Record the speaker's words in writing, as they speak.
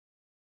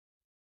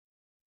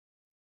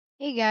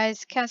Hey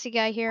guys, Cassie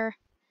Guy here.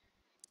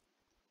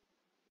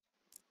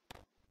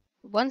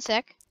 One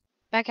sec.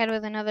 Back at it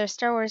with another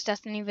Star Wars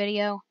Destiny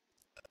video.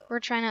 We're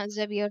trying out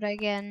Zebda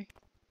again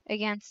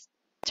against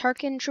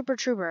Tarkin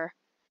Trooper,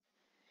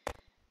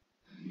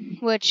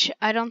 which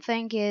I don't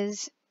think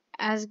is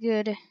as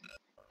good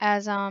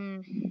as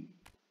Tarkin's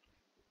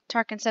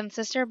Seventh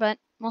Sister, but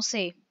we'll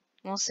see.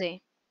 We'll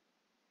see.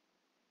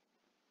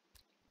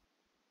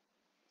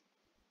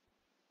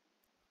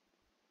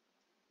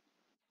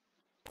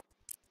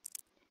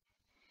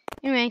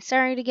 Anyway,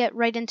 sorry to get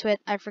right into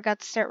it. I forgot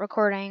to start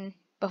recording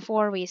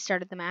before we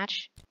started the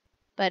match,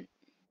 but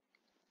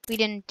we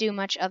didn't do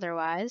much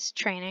otherwise.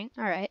 Training,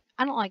 alright.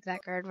 I don't like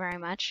that guard very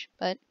much,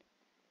 but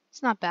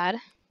it's not bad.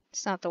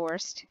 It's not the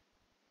worst.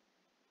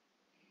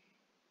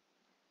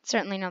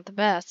 Certainly not the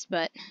best,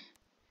 but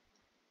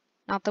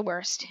not the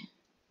worst.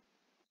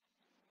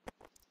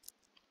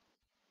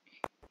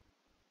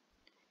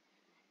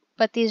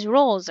 But these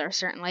rolls are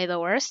certainly the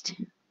worst.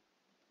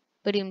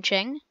 Badoom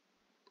ching.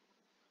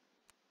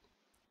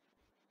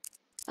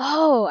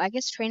 Oh, I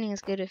guess training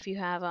is good if you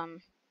have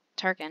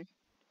Tarkin.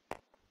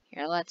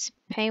 Here, let's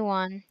pay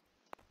 1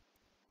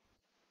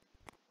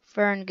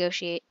 for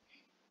negotiate.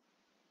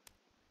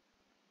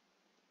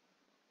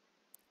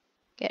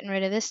 Getting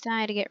rid of this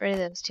die to get rid of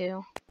those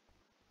two.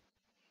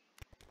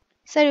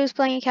 Said he was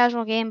playing a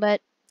casual game, but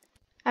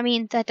I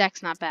mean that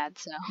deck's not bad,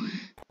 so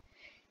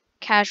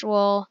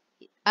casual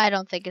I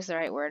don't think is the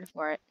right word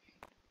for it.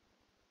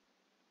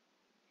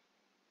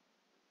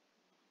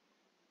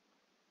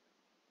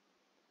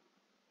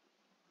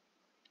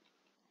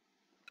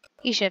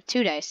 He should have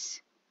 2 dice.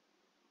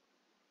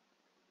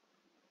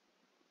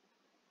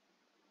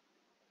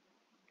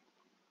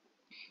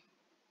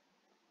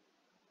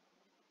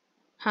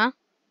 Huh?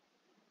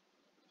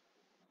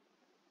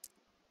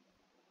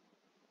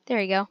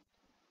 There you go.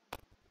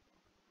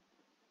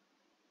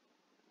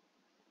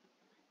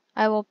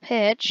 I will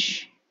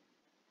pitch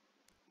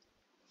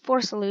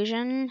Force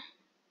Illusion.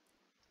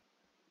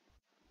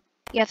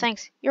 Yeah,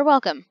 thanks. You're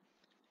welcome.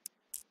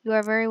 You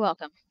are very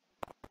welcome.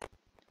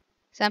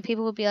 Some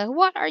people will be like,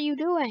 what are you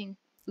doing?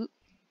 Oop.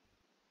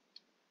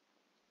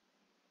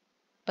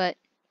 But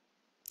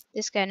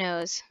this guy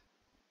knows.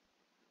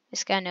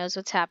 This guy knows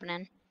what's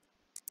happening.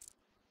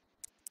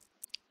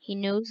 He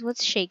knows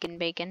what's shaking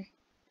bacon.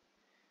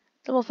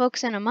 Double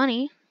focus into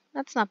money.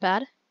 That's not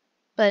bad.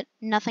 But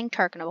nothing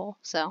Tarkinable,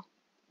 so.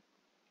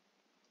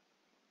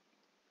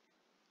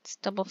 Let's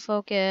double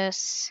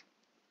focus.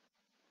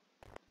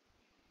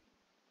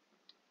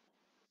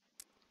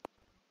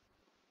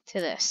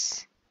 To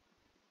this.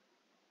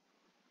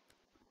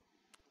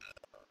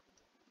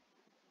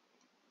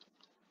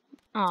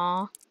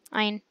 Aw.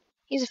 I mean,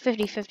 he's a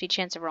 50-50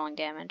 chance of rolling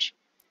damage.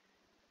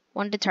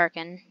 1 to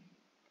Tarkin.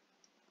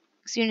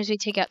 As soon as we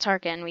take out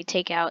Tarkin, we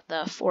take out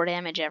the 4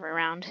 damage every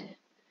round.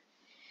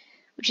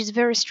 Which is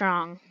very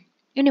strong.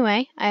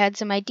 Anyway, I had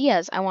some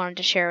ideas I wanted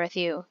to share with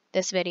you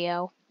this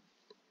video.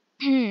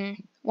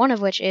 One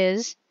of which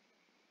is...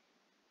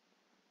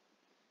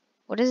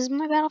 What is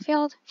my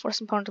battlefield?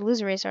 Force an opponent to lose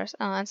a resource.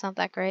 Oh, that's not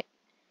that great.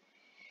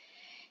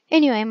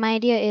 Anyway, my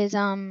idea is,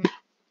 Ooh,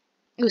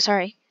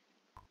 sorry.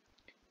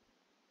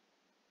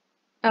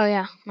 Oh,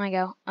 yeah, my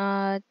go.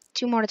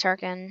 2 more to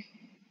Tarkin.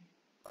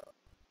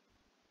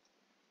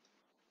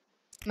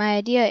 My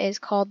idea is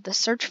called the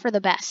Search for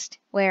the Best,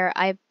 where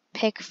I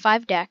pick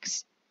 5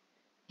 decks,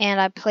 and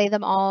I play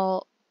them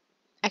all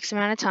X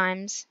amount of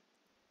times.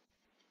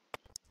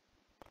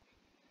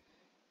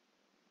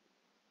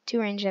 2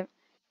 range of,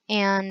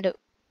 and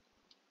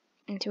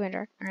 2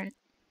 indirect. Alright.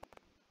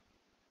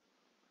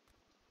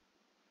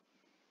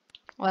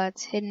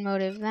 Let's hidden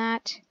motive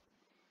that.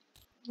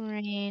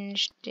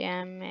 Range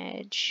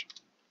damage.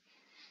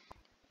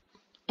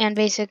 And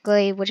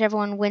basically, whichever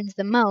one wins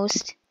the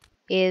most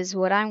is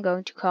what I'm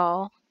going to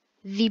call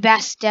the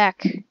best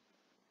deck.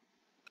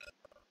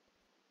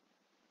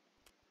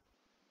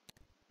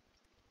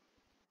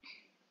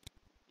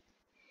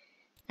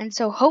 And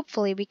so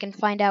hopefully we can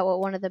find out what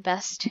one of the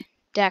best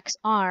decks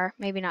are.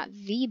 Maybe not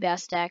the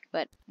best deck,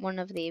 but one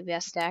of the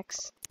best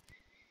decks.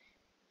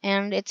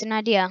 And it's an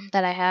idea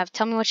that I have.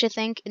 Tell me what you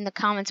think in the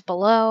comments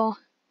below.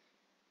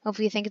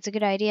 Hopefully you think it's a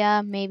good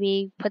idea.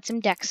 Maybe put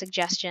some deck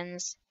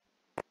suggestions.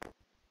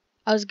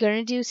 I was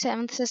going to do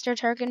 7th Sister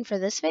Tarkin for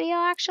this video,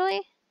 actually.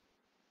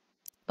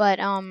 But,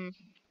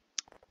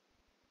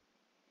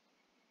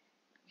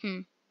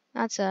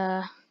 that's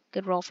a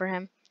good roll for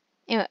him.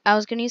 Anyway, I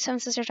was going to use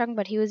 7th Sister Tarkin,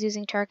 but he was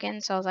using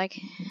Tarkin, so I was like,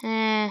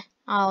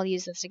 I'll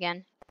use this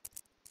again.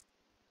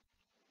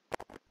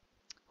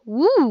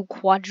 Woo!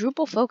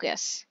 Quadruple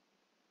focus.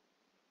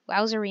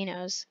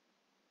 Wowzerinos.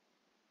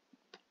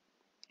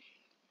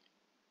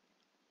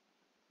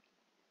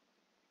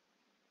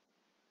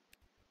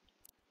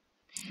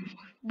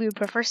 We would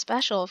prefer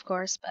special, of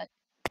course, but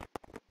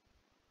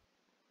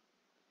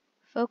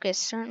focus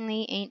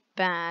certainly ain't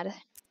bad.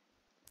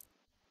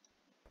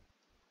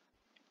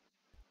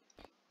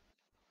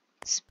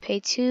 Let's pay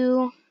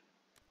 2.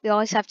 We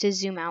always have to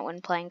zoom out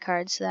when playing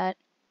cards so that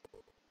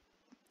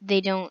they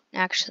don't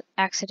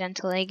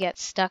accidentally get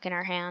stuck in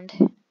our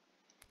hand.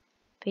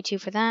 Pay 2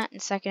 for that,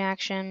 and second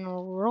action,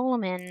 roll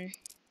them in.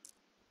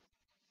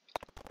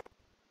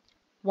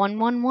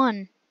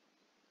 1-1-1.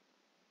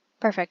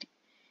 Perfect.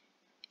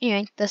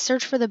 Anyway, the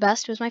search for the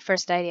best was my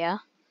first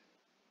idea.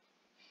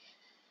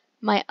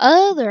 My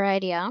other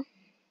idea,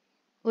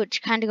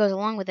 which kind of goes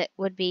along with it,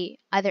 would be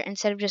either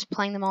instead of just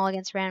playing them all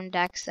against random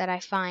decks that I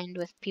find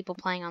with people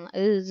playing on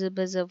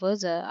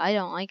Zebda, I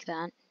don't like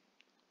that.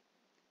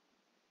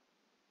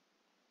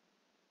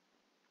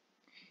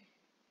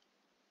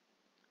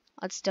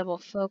 Let's double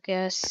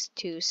focus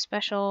to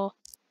special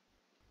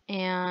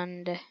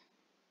and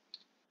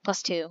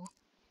 +2.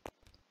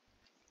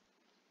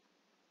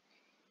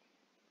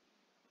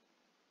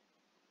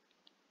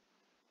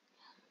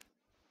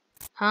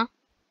 Huh?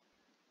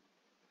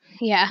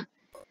 Yeah.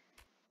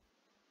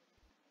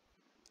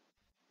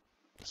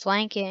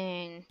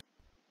 Flanking.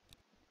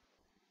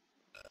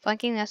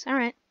 Flanking this.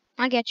 Alright.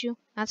 I get you.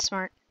 That's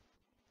smart.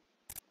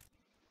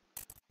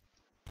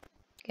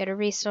 Get a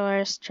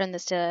resource. Turn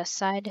this to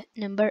side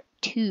number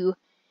 2.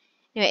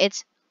 Anyway,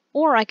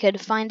 or I could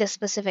find a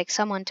specific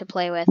someone to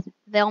play with.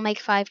 They'll make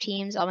 5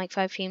 teams, I'll make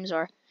 5 teams,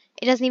 or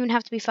it doesn't even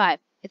have to be 5.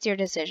 It's your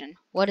decision.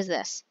 What is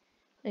this?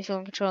 If you're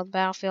in control of the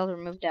battlefield,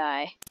 remove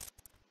die.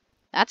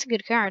 That's a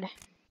good card.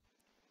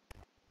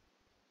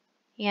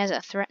 He has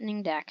a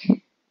threatening deck.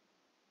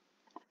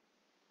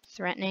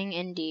 Threatening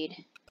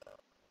indeed.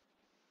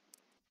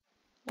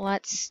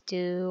 Let's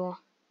do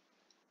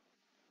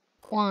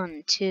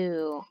 1,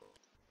 2,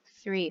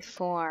 3,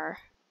 4.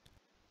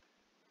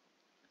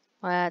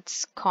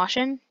 Let's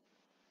caution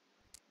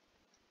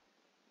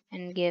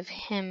and give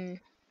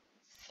him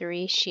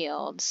 3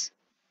 shields.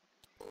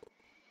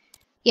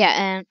 Yeah,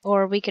 and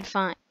or we could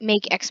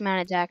make X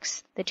amount of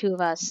decks, the 2 of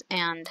us,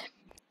 and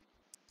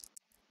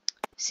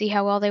see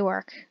how well they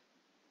work.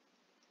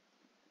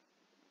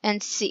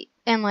 And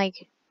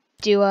like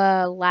do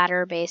a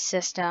ladder based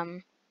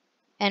system,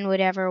 and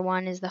whatever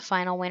one is the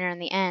final winner in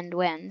the end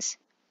wins.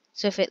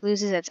 So if it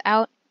loses, it's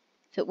out.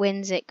 If it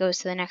wins, it goes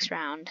to the next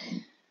round.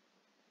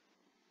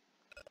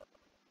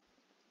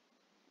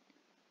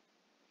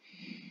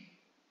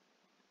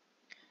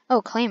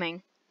 Oh,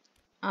 claiming.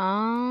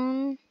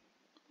 I'll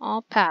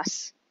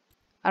pass.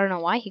 I don't know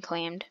why he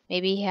claimed.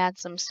 Maybe he had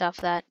some stuff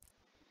that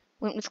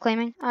went with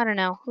claiming. I don't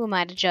know. Who am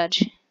I to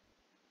judge?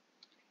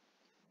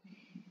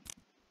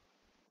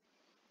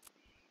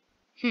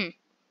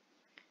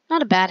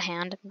 Not a bad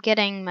hand. I'm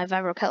getting my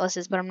Vibro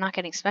Cutlasses, but I'm not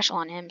getting special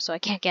on him, so I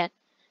can't get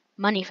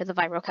money for the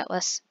Vibro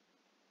Cutlass.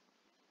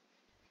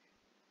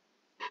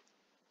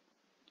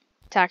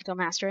 Tactical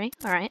Mastery.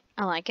 Alright,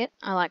 I like it.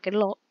 I like it a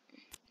lot.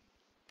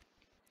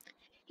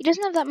 He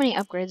doesn't have that many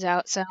upgrades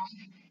out, so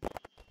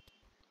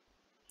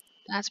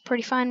that's a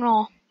pretty fine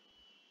roll.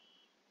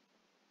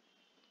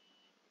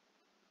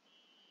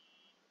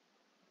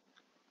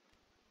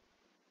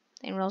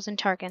 Then rolls in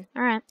Tarkin.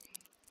 Alright.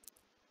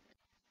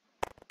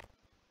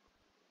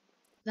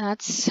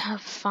 That's a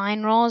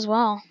fine roll as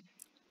well.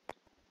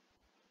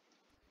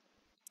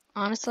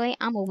 Honestly,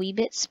 I'm a wee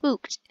bit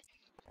spooked.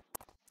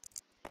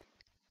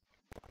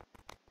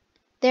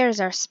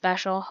 There's our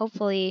special.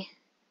 Hopefully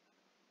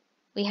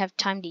we have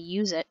time to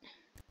use it.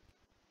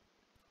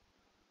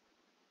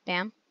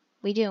 Bam.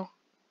 We do.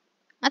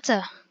 That's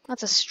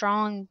a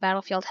strong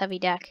battlefield heavy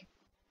deck.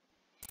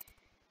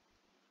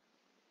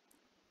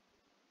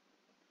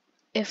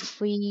 If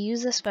we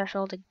use the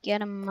special to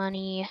get him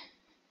money,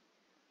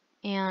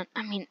 and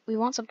I mean we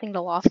want something to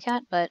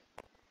Lothcat, but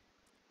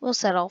we'll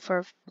settle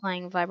for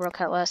playing Vibro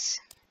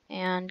Cutlass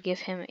and give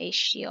him a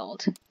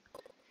shield.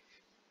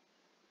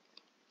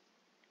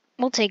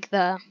 We'll take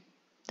the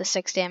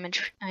 6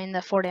 damage,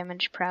 the 4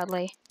 damage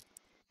proudly.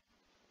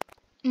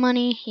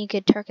 Money, he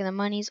could Tarkin the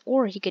monies,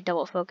 or he could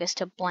double focus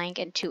to blank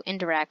and 2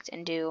 indirect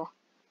and do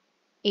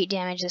 8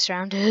 damage this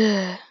round.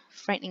 Ugh.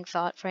 Frightening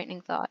thought,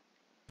 frightening thought.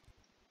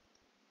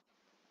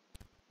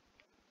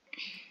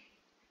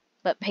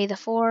 But pay the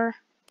 4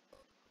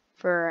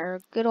 for our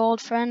good old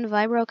friend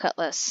Vibro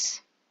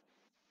Cutlass.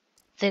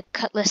 The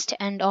cutlass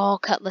to end all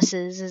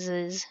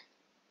cutlasses.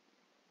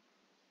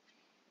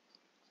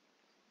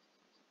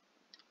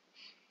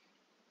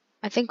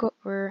 I think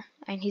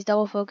and he's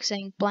double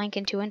focusing blank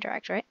and 2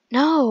 indirect, right?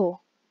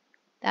 No!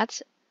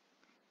 He's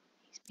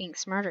being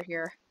smarter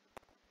here.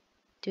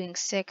 Doing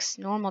 6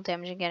 normal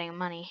damage and getting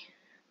money.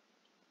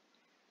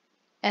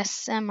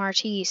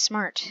 SMRT,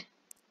 smart.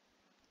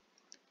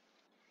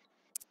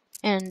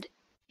 And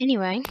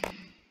anyway,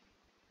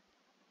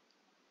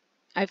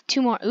 I have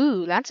 2 more.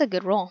 Ooh, that's a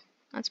good roll.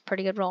 That's a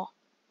pretty good roll.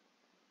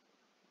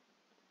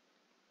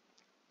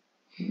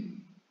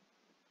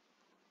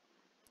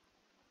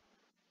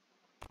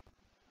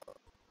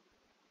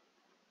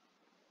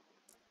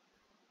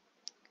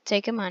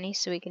 Take a money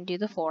so we can do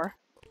the 4.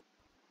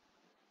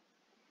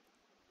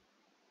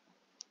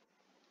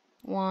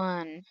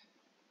 1,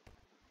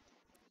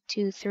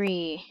 2,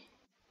 3.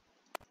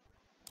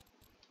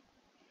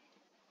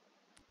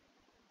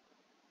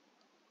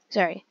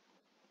 Sorry.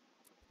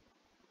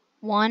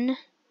 1,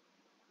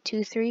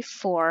 2, 3,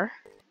 4.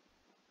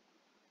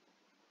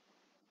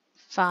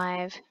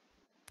 5,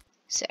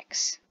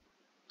 6.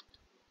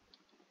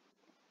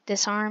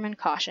 Disarm and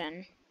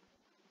caution.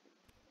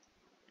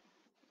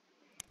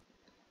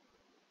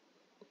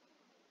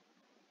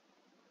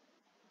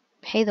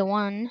 Pay the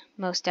 1,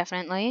 most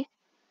definitely.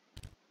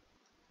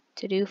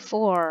 To do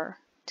 4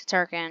 to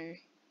Tarkin.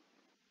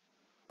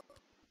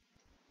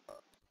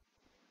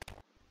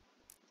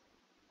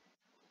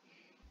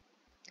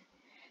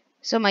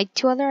 So my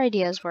 2 other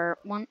ideas were,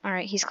 1,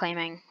 alright, he's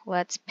claiming.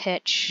 Let's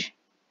pitch.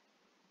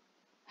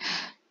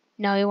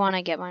 No, you want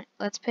to get one.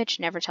 Let's pitch,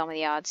 never tell me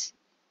the odds.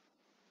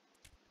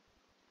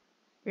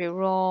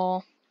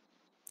 Reroll.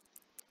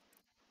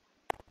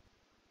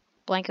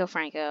 Blanco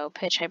Franco,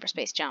 pitch,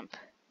 hyperspace jump.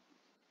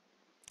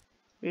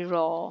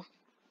 Reroll.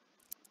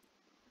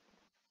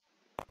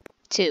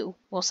 2.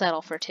 We'll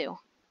settle for 2.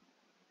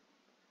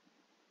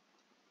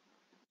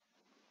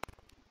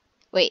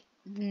 Wait.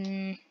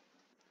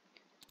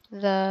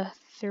 The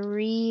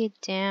 3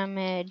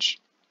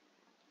 damage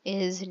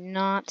is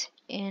not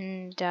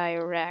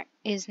indirect.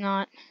 Is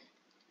not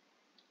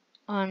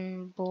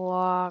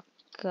unblockable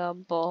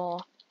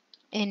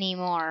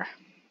anymore.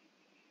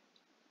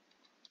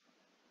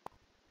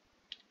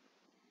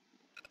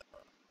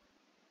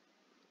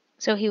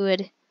 So he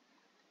would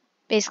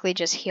basically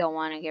just heal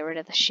 1 and get rid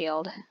of the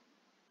shield.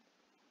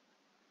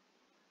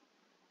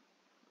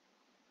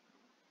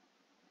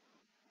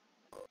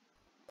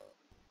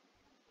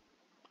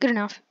 Good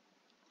enough.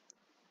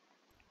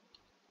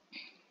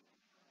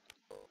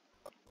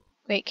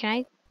 Wait, can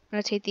I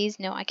rotate these?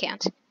 No, I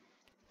can't.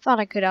 Thought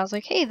I could. I was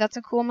like, hey, that's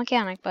a cool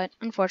mechanic, but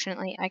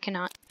unfortunately, I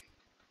cannot.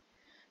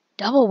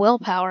 Double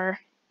willpower.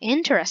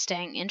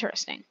 Interesting,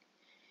 interesting.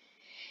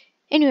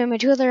 Anyway, my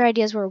 2 other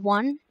ideas were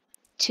 1,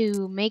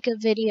 to make a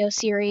video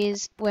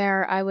series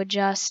where I would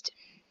just...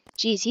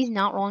 Geez, he's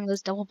not rolling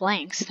those double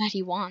blanks that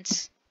he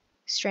wants,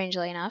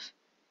 strangely enough.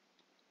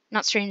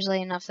 Not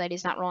strangely enough that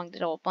he's not rolling the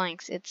double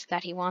blanks, it's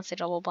that he wants the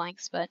double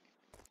blanks, but...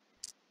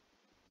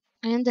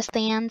 I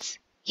understand.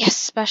 Yes,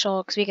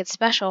 special, because we get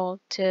special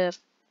to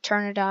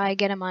turn a die,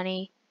 get a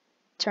money,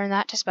 turn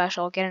that to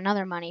special, get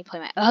another money, play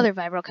my other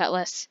Vibro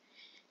Cutlass.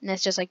 And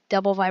it's just like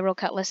double Vibro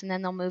Cutlass, and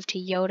then they'll move to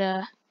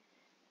Yoda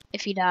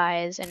if he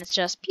dies, and it's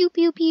just pew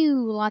pew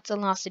pew, lots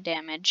and lots of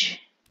damage.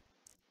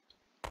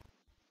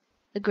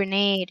 The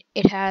grenade,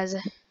 it has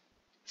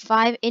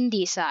 5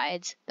 indie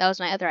sides. That was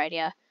my other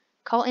idea.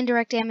 Call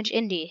indirect damage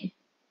indie.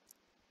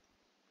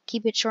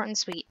 Keep it short and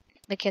sweet.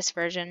 The KISS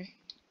version.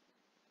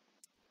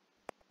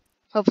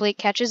 Hopefully it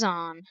catches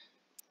on.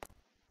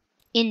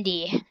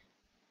 Indie.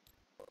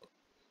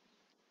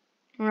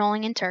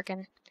 Rolling in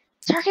Tarkin.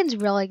 Tarkin's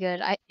really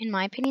good. In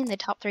my opinion, the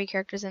top 3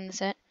 characters in the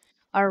set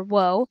are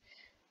Woe,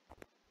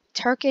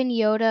 Tarkin,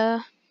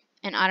 Yoda,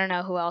 and I don't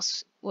know who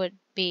else would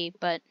be,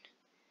 but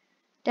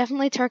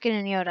definitely Tarkin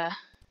and Yoda.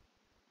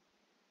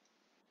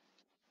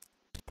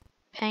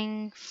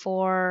 Paying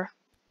for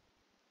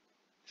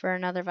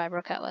another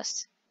Vibro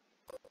Cutlass.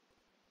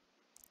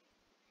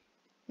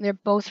 They're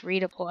both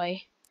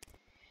redeploy.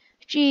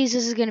 Jeez,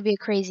 this is gonna be a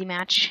crazy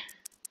match.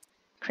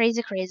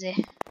 Crazy,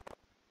 crazy.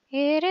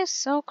 It is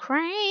so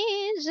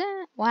crazy.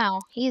 Wow,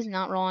 he's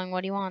not rolling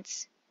what he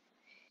wants.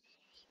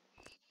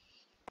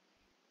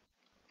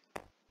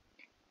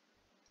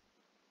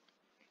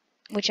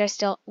 Which I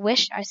still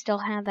wish I still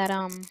had that,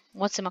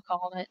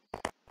 whatchamacallit.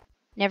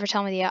 Never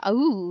tell me the,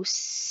 ooh,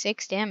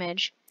 6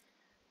 damage.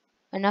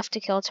 Enough to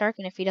kill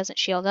Tarkin if he doesn't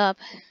shield up.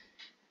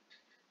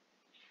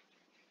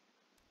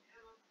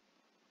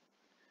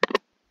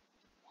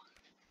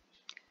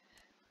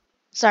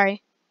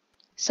 Sorry.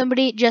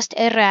 Somebody just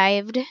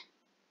arrived.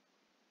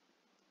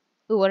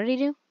 Ooh, what did he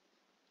do?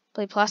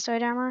 Play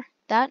plastoid armor?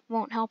 That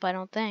won't help, I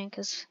don't think,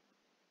 because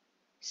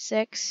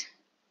 6.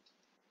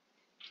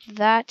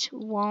 That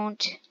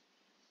won't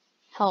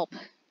help.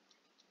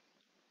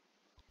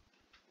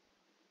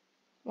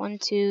 1,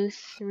 2,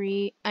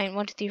 3.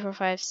 1, 2, 3, 4,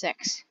 5,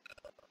 6.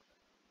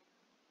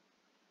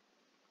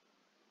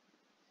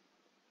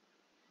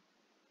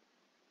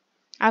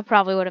 I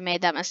probably would have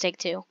made that mistake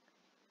too.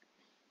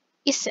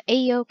 It's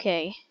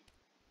A.O.K.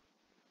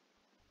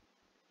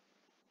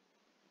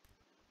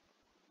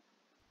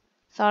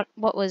 Thought,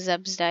 what was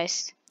Zeb's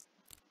dice?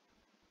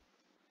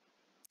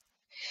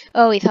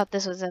 Oh, he thought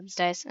this was Zeb's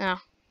dice.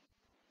 Oh.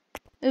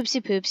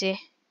 Oopsie poopsie.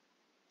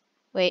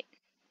 Wait.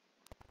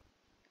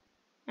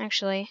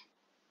 Actually.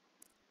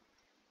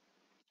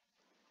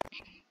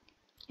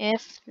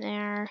 If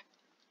there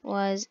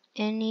was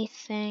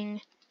anything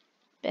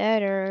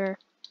better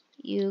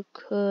you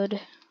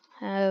could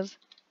have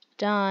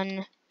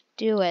done,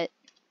 do it.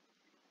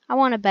 I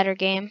want a better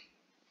game.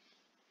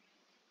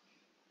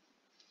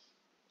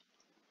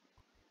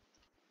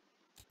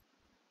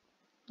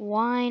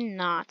 Why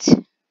not?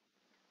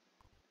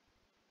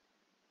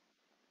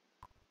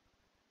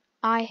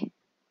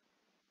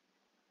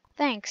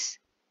 Thanks.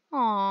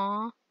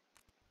 Aww.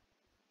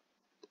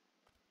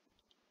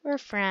 We're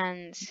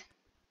friends.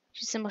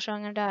 She's symbol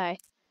showing her die.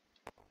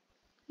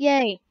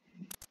 Yay.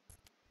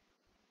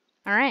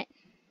 Alright.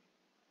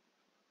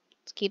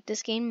 Let's keep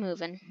this game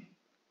moving.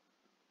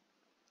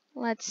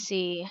 Let's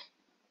see.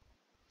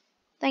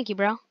 Thank you,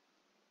 bro.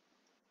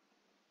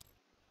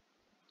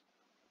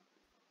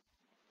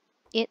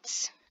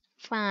 It's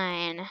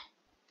fine.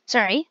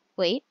 Sorry,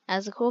 wait,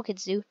 as the cool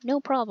kids do, no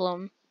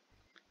problem.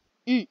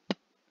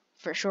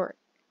 For short.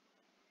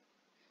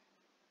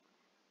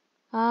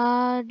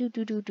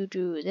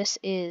 This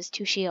is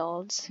 2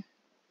 shields.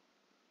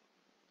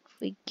 If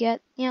we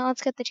get, yeah,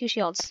 let's get the 2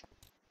 shields.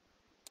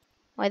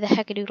 Why the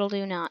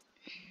heck-a-doodle-do not?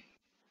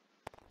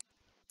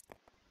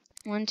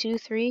 1, 2,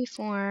 3,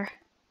 4.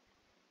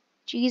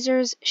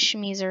 Jeezers,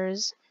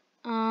 schmeezers.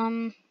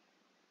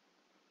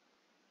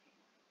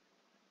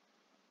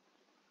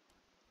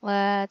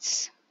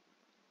 Let's...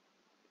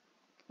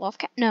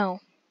 No.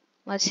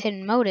 Let's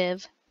hidden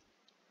motive.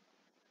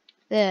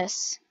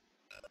 This.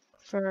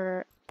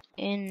 For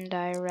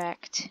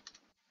indirect.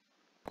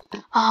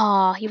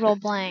 Ah, he rolled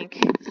blank.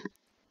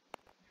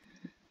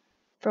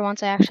 For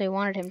once I actually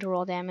wanted him to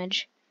roll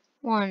damage.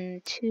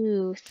 1,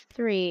 2,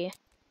 3,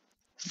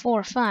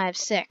 4, 5,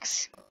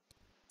 6.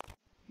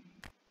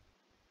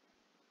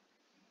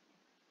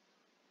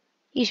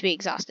 He should be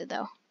exhausted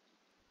though.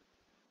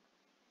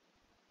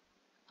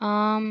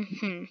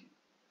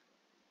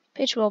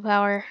 Pitch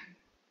willpower.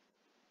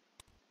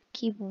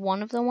 Keep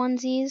one of the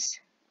onesies,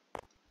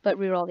 but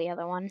reroll the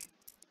other one.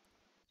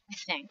 I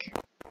think.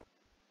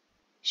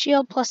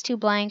 Shield plus 2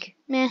 blank.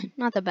 Meh,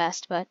 not the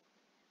best, but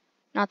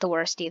not the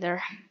worst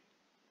either.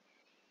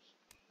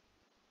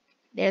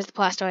 There's the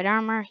plastoid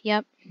armor.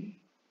 Yep.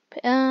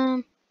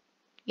 Yeah,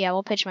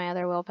 we'll pitch my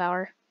other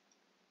willpower.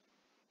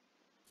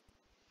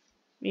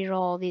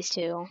 Reroll these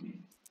 2.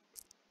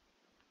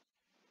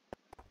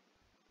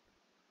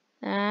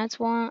 That's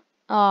one.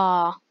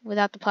 Aw,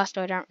 without the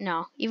plastoid armor.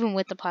 No, even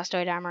with the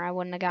plastoid armor, I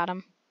wouldn't have got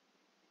him.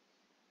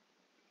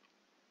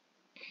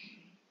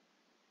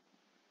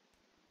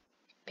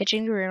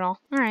 Pitching to reroll.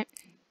 Alright.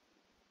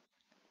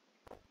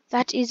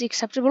 That is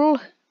acceptable.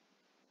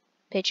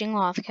 Pitching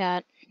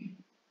Lothcat.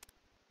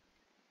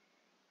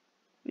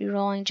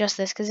 Rerolling just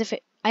this, because if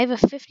I have a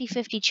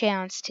 50-50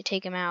 chance to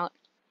take him out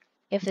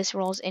if this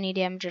rolls any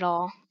damage at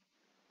all.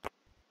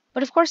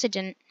 But of course it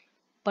didn't.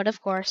 But of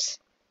course.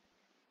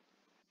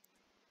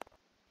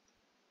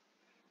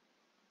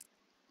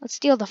 Let's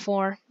steal the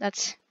 4.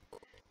 That's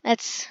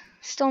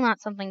still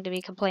not something to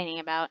be complaining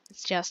about.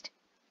 It's just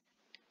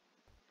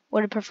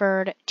would have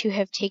preferred to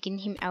have taken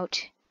him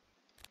out.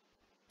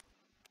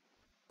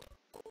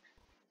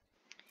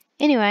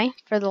 Anyway,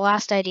 for the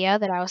last idea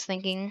that I was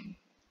thinking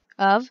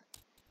of,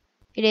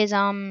 it is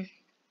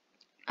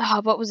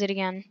what was it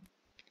again?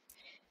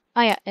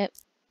 Oh yeah,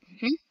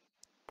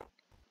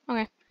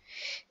 okay.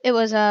 It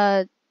was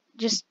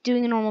just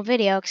doing a normal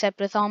video, except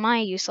with all my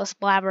useless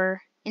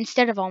blabber.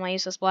 Instead of all my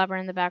useless blabber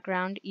in the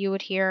background, you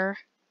would hear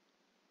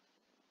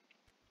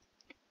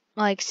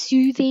like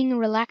soothing,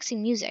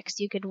 relaxing music,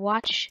 so you could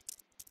watch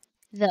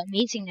the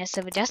amazingness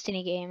of a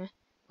Destiny game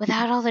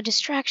without all the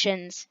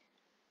distractions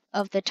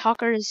of the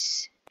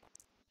talker's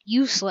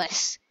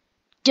useless,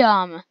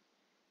 dumb,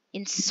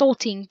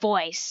 insulting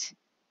voice.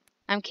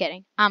 I'm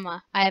kidding.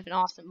 I have an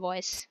awesome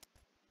voice.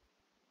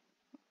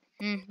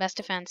 Best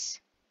defense.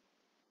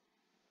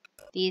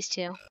 These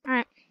 2.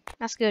 Alright,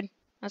 that's good.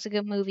 That's a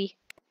good movie.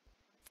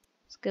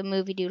 It's a good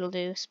movie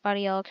doodle-doo.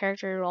 Spotty yellow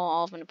character, roll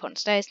all of an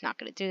opponent's dice. Not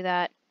gonna do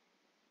that.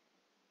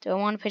 Do I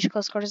want to pitch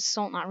close quarters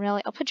assault? Not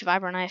really. I'll pitch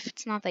vibro knife.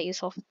 It's not that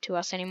useful to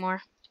us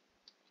anymore.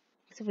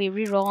 So if we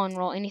re-roll and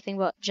roll anything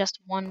but just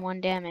 1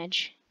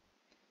 damage.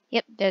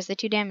 Yep, there's the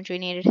 2 damage we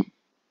needed.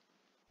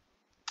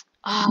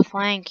 Ah,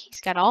 flank.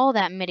 He's got all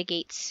that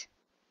mitigates.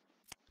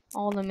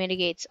 All the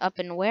mitigates up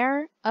in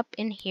where? Up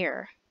in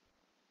here.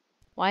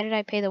 Why did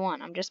I pay the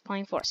 1? I'm just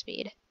playing 4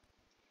 speed.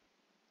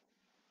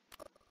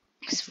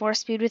 It's 4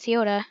 speed with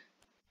Yoda.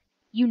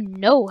 You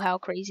know how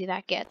crazy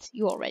that gets.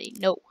 You already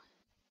know.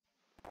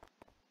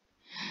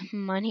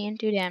 Money and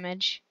 2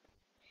 damage.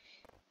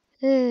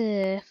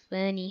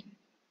 Funny.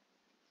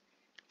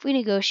 If we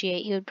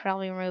negotiate, he would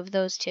probably remove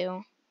those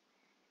 2.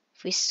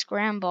 If we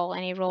scramble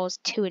and he rolls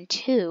 2 and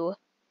 2,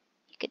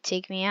 he could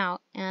take me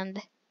out.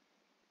 And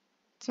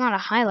it's not a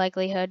high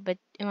likelihood, but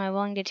am I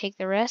willing to take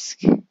the risk?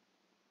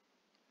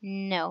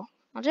 No.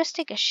 I'll just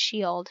take a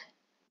shield.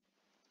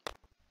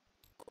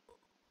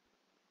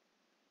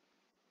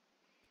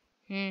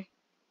 And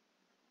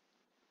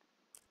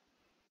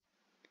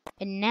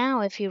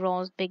now if he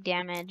rolls big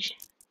damage,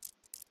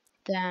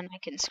 then I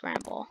can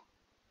scramble.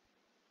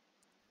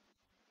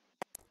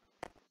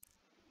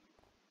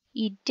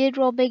 He did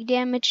roll big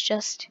damage,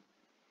 just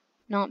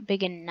not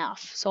big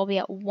enough. So I'll be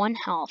at 1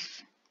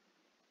 health.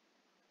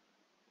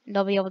 And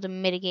I'll be able to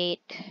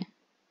mitigate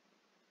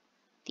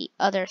the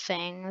other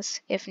things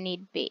if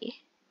need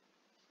be.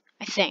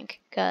 I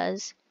think,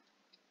 because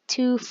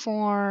 2,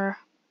 4...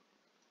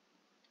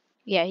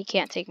 Yeah, he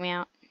can't take me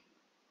out.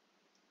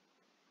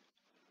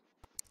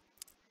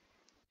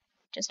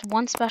 Just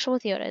 1 special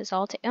with Yoda is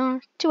all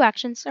 2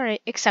 actions.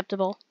 Alright,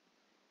 acceptable.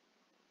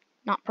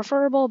 Not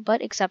preferable,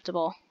 but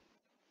acceptable.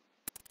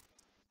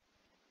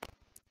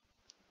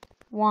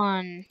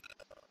 1,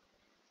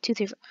 2,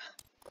 3, 4.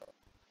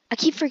 I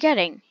keep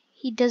forgetting.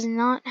 He does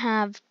not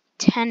have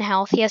 10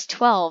 health. He has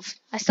 12.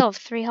 I still have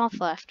 3 health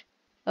left.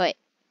 Oh, wait.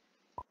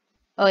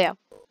 Oh, yeah.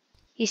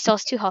 He still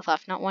has 2 health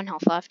left, not 1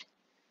 health left.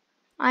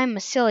 I'm a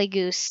silly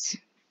goose.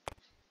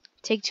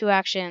 Take 2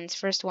 actions.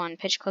 First one,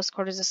 pitch close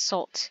quarters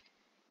assault.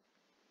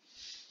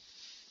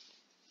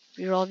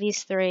 Reroll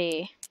these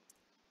 3.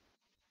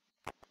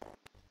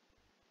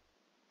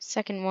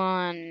 Second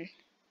one,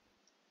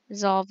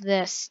 resolve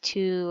this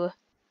to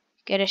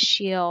get a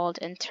shield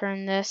and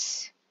turn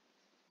this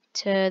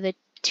to the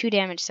 2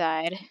 damage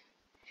side.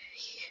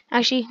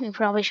 Actually, we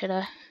probably should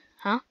have.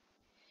 Huh?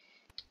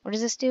 What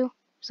does this do?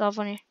 Resolve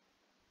one.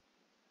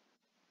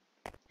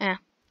 Eh.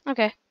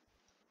 Okay.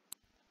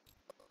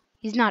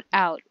 He's not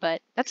out,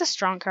 but that's a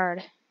strong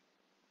card.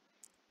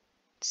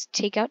 Let's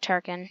take out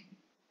Tarkin.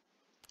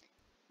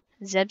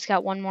 Zeb's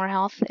got 1 more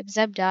health. If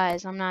Zeb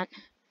dies, I'm not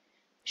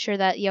sure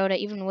that Yoda,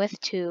 even with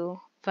 2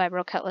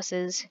 vibro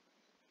cutlasses,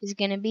 is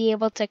going to be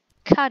able to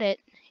cut it,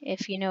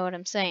 if you know what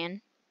I'm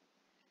saying.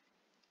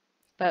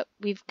 But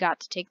we've got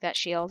to take that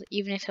shield,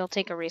 even if he'll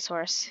take a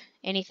resource.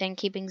 Anything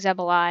keeping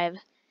Zeb alive.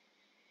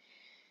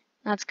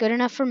 That's good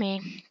enough for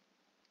me.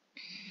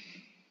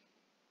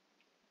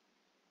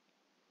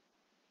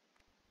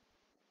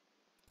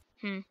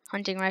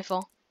 Hunting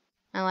rifle.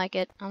 I like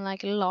it. I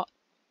like it a lot.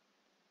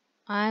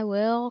 I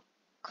will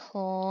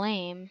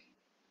claim.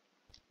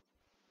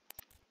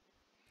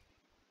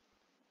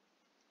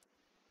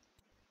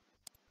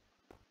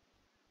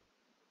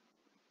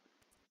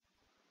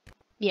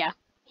 Yeah,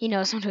 he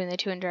knows I'm doing the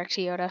 2 indirect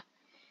to Yoda.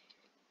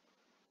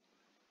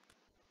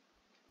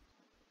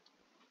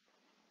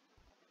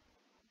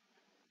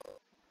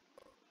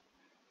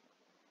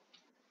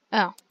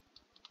 Oh,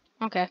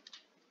 okay.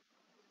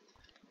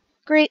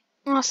 Great,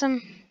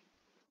 awesome.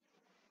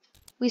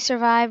 We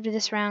survived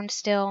this round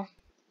still.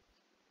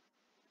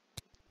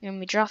 And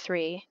we draw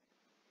 3.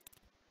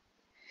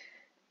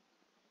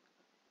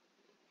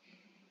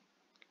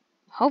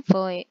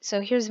 Hopefully,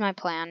 so here's my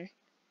plan.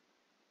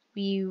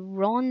 We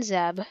roll on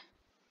Zeb,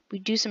 we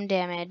do some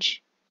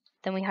damage,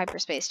 then we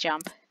hyperspace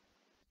jump.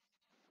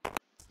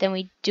 Then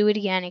we do it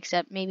again,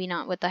 except maybe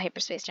not with the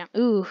hyperspace jump.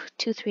 Ooh,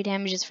 2-3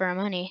 damages for our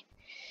money.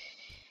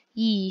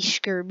 Yee,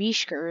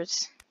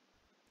 beeshkers.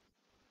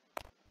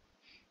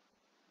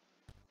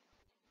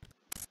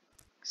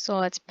 So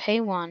let's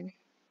pay 1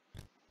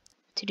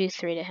 to do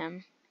 3 to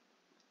him.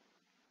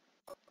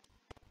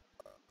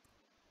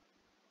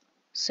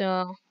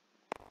 So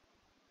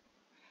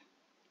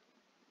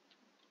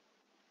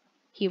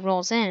he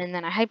rolls in, and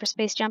then I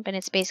hyperspace jump, and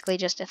it's basically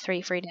just a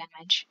 3 free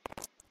damage.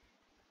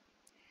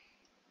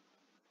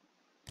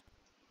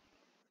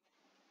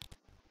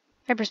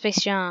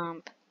 Hyperspace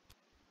jump.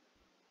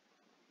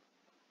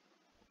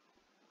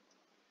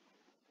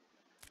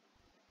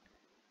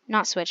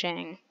 Not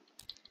switching.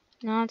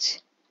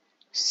 Not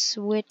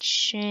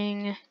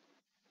switching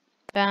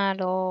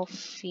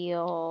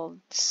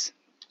battlefields.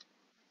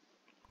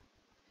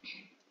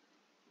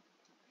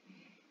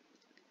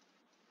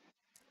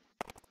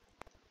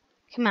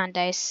 Come on,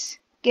 dice.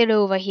 Get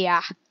over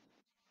here.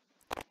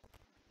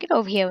 Get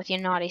over here with your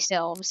naughty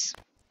selves.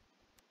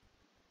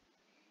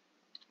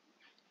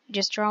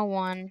 Just draw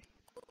 1.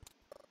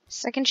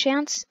 Second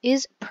chance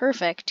is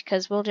perfect,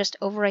 because we'll just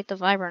overwrite the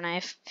vibro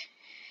knife.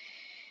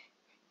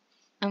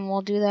 And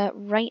we'll do that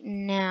right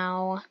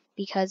now,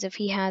 because if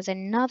he has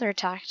another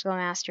tactical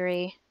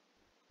mastery,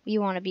 we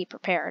want to be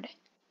prepared.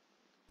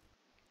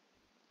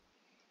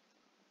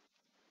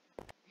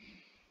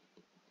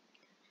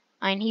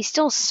 And he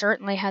still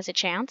certainly has a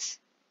chance.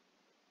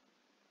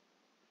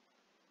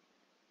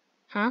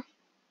 Huh?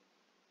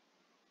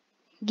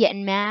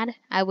 Getting mad?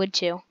 I would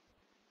too.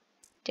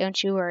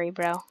 Don't you worry,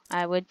 bro.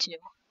 I would too.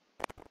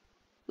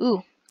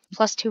 Ooh,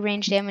 +2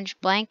 range damage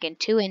blank and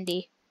 2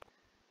 indie.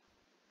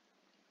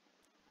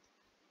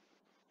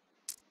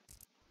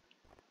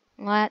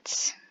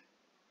 Let's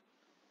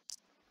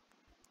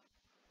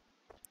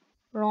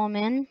roll him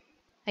in,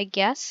 I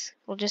guess.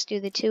 We'll just do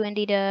the 2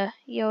 indie to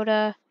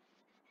Yoda.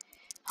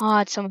 Oh,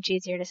 it's so much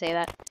easier to say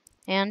that.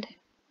 And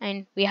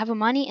we have a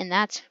money, and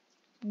that's...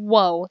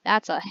 Whoa,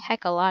 that's a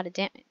heck of a lot of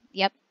damage.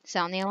 Yep,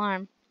 sound the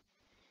alarm.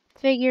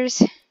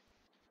 Figures.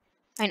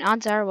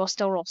 Odds are we'll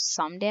still roll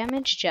some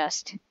damage,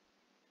 just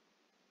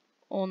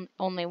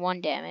only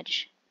 1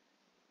 damage.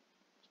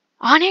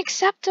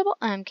 Unacceptable!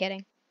 I'm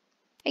kidding.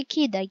 I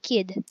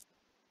kid.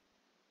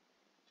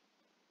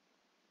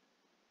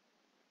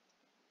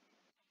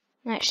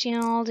 That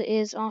shield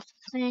is off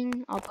the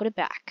thing. I'll put it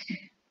back.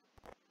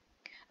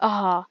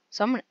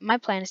 So my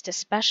plan is to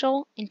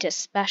special into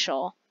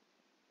special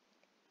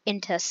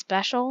into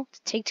special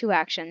to take 2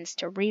 actions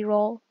to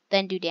reroll,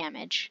 then do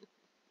damage.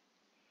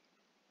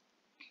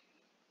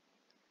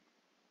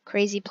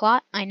 Crazy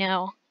plot? I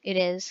know, it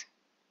is.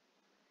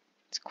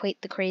 It's quite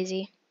the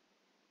crazy.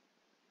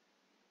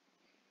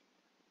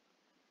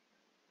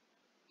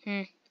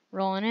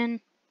 Rolling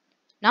in.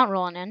 Not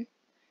rolling in.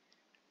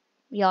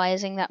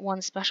 Realizing that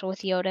 1 special with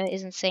Yoda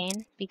is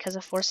insane because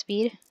of force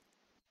speed.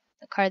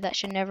 A card that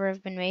should never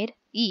have been made.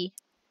 I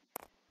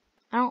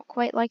don't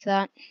quite like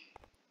that,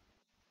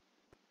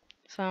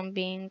 if I'm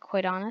being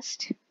quite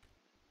honest.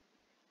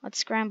 Let's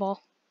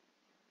scramble.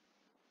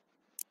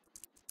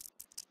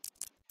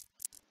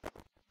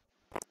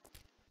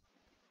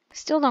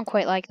 Still don't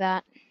quite like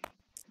that.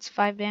 It's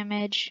 5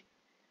 damage.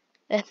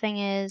 The thing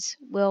is,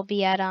 we'll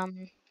be at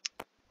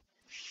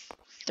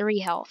 3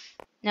 health.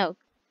 No,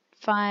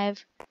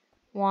 5,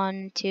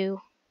 1,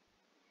 2.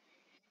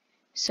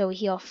 So we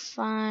heal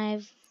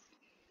 5,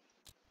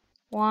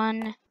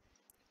 1,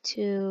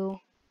 2,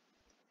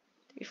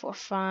 3, 4,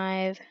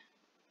 5,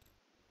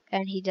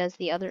 and he does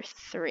the other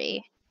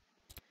 3.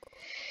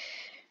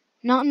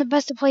 Not in the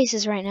best of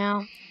places right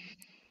now.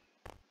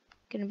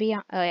 Gonna be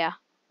on. Oh yeah,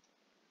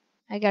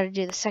 I gotta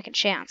do the second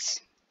chance.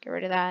 Get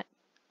rid of that.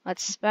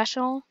 Let's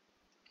special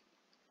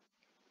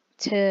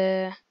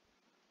to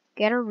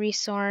get a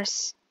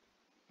resource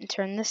and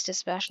turn this to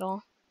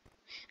special.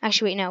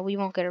 Actually, wait, no, we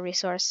won't get a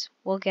resource.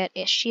 We'll get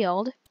a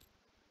shield,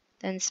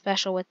 then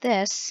special with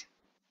this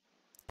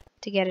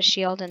to get a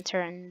shield and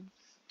turn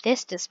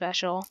this to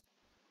special,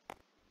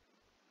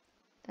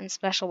 then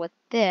special with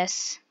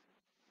this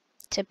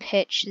to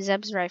pitch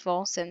Zeb's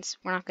rifle, since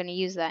we're not going to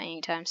use that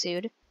anytime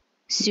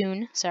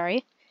soon.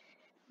 Sorry.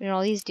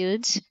 Reroll these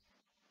dudes.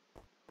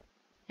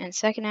 And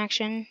second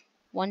action,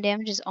 1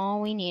 damage is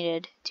all we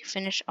needed to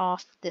finish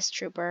off this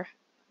trooper.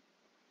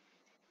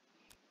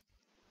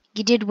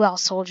 You did well,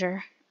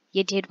 soldier.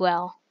 You did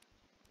well.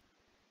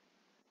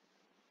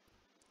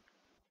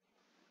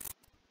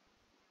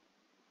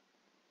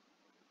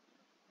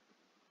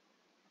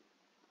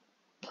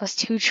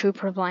 +2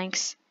 trooper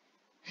blanks.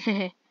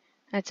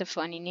 That's a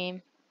funny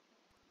name.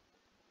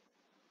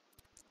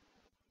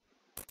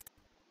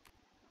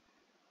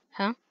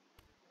 Huh?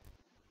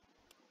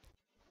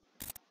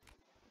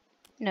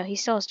 No, he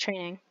still has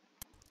training.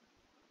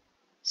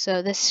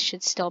 So this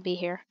should still be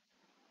here.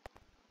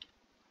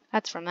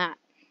 That's from that.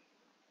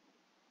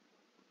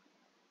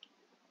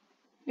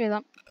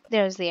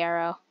 There's the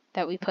arrow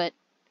that we put.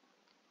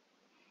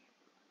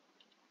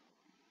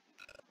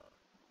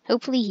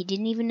 Hopefully he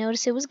didn't even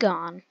notice it was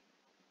gone.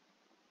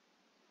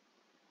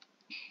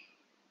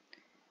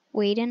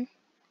 Waiting.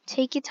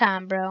 Take your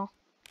time, bro.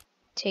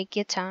 Take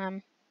your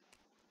time.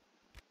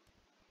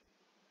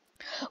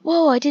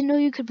 Whoa, I didn't know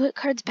you could put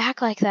cards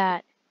back like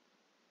that.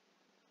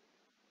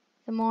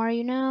 The more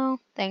you know.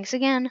 Thanks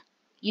again.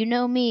 You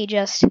know me,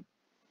 just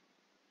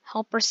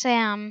Helper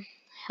Sam.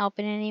 Help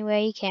in any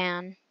way he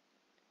can.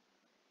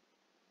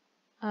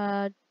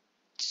 That's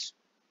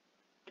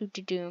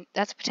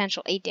a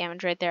potential 8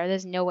 damage right there.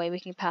 There's no way we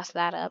can pass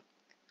that up.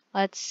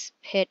 Let's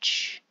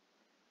pitch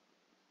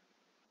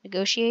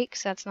negotiate,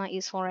 because that's not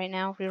useful right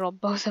now. Reroll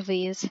both of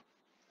these.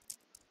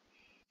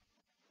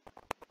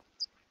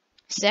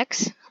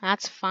 6.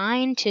 That's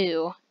fine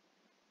too.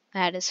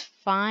 That is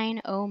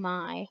fine, oh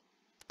my.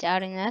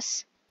 Doubting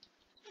this.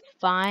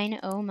 Fine,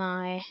 oh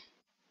my.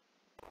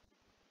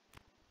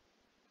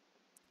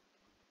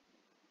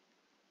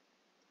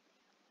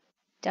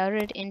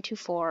 Doubted into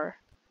 4.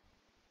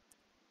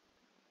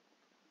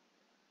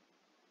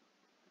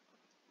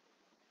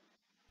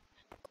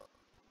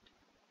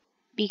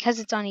 Because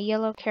it's on a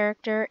yellow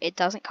character, it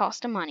doesn't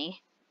cost a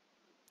money.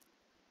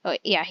 Oh,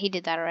 yeah, he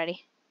did that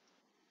already.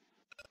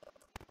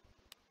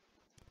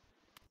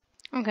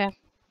 Okay.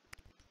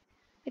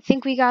 I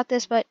think we got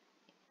this, but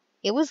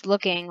it was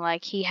looking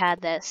like he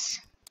had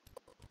this.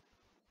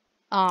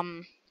 A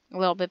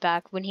little bit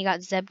back. When he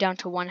got Zeb down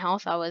to 1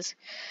 health,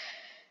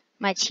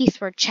 my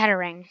teeth were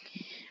chattering.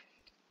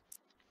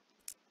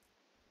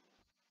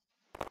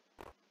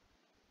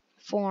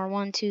 4,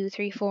 1, 2,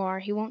 3, 4.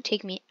 He won't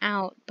take me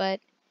out, but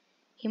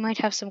he might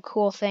have some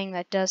cool thing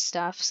that does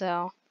stuff,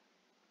 so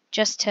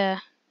just to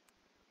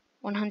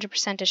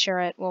 100% assure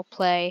it, we'll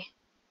play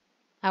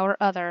our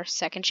other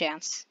second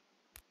chance.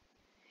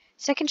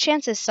 Second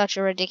chance is such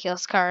a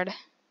ridiculous card.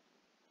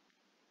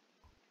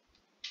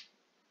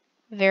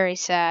 Very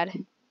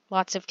sad.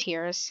 Lots of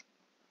tears.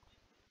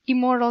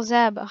 Immortal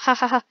Zeb. Ha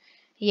ha ha.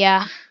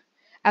 Yeah.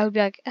 I would be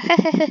like,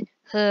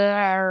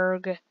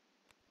 Herg.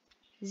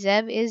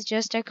 Zeb is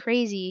just a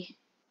crazy.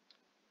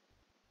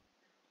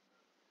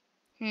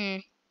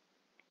 1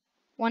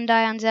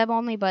 die on Zeb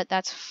only, but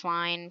that's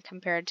fine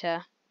compared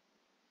to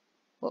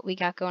what we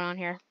got going on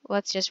here.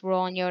 Let's just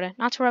roll on Yoda.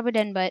 Not to rub it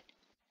in, but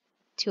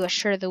to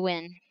assure the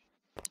win.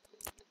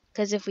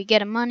 Because if we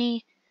get a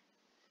money,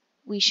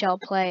 we shall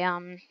play,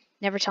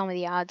 never tell me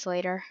the odds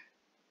later.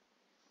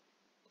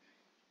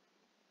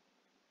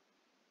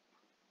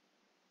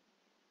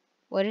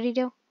 What did he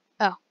do?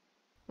 Oh,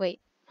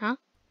 wait, huh?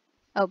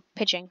 Oh,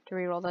 pitching to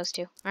reroll those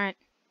 2. Alright.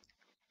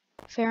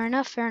 Fair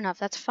enough, fair enough.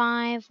 That's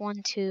 5.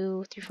 1,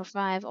 2, 3, 4,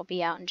 5. I'll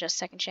be out and just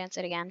second chance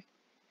it again.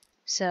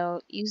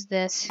 So, use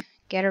this,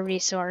 get a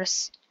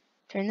resource,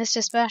 turn this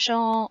to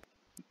special,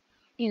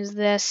 use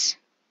this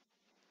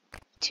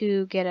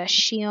to get a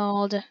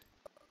shield,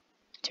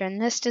 turn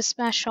this to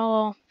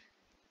special,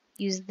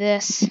 use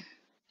this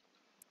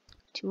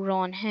to roll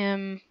on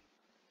him.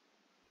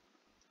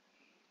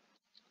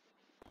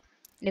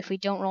 And if we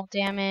don't roll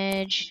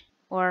damage,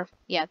 or,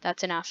 yeah,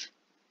 that's enough.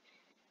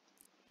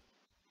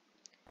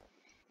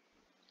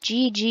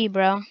 GG,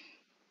 bro.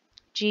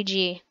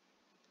 GG.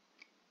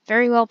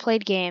 Very well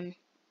played game.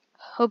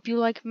 Hope you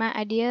like my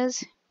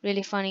ideas.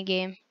 Really funny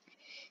game.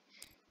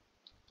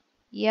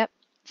 Yep.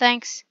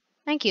 Thanks.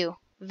 Thank you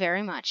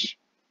very much.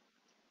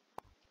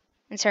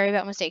 And sorry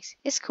about mistakes.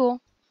 It's cool.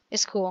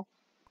 It's cool.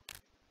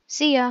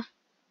 See ya.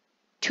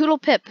 Toodle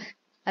pip.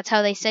 That's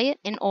how they say it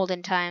in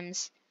olden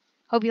times.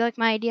 Hope you like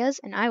my ideas,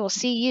 and I will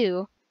see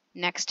you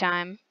next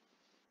time.